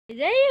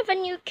They have a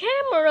new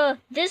camera.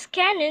 This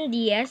Canon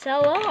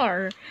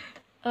DSLR.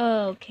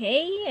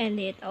 Okay, and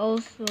it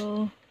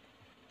also,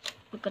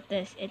 look at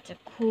this. It's a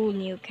cool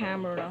new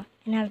camera.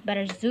 It has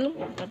better zoom.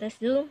 Look at this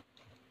zoom.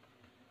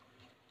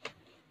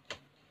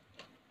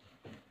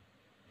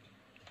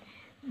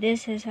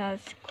 This has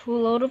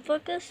cool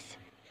autofocus.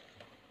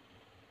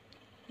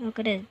 Look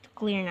at it, it's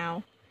clear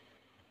now.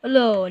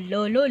 Hello,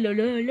 hello, hello, hello,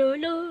 hello,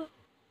 hello.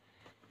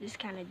 This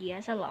kind of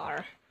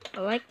DSLR. I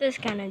like this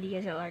kind of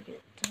DSLR.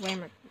 It's way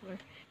more cooler.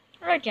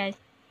 Alright guys,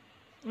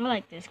 I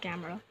like this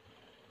camera.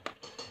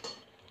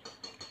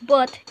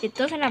 But it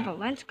doesn't have a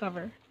lens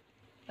cover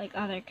like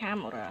other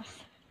cameras.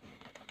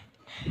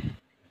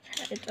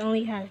 It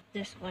only has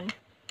this one.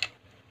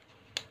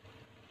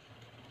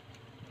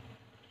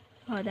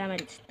 Oh damn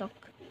it, it's stuck.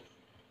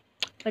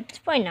 But it's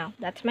fine now.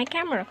 That's my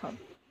camera cover.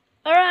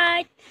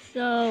 Alright,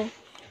 so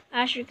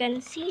as you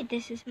can see,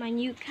 this is my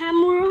new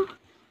camera.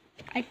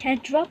 I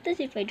can't drop this.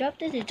 If I drop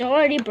this, it's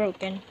already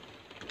broken.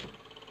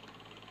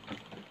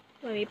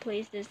 Let me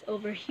place this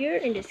over here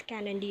in this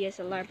Canon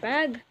DSLR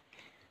bag.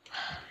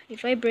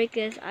 If I break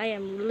this, I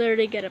am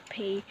literally gonna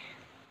pay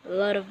a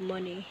lot of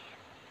money.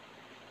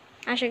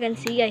 As you can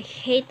see, I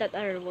hate that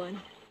other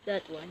one.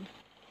 That one.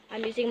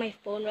 I'm using my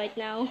phone right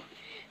now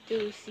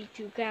to see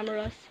two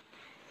cameras.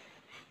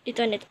 It's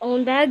on its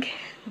own bag.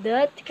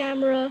 That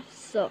camera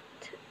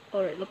sucked.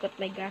 Alright, look at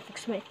my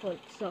graphics. My phone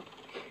sucked.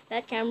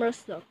 That camera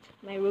sucked.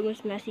 My room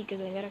is messy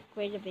because I gotta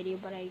create a video,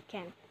 but I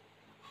can't.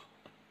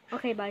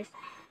 Okay, guys.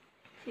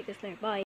 See you guys later. Bye.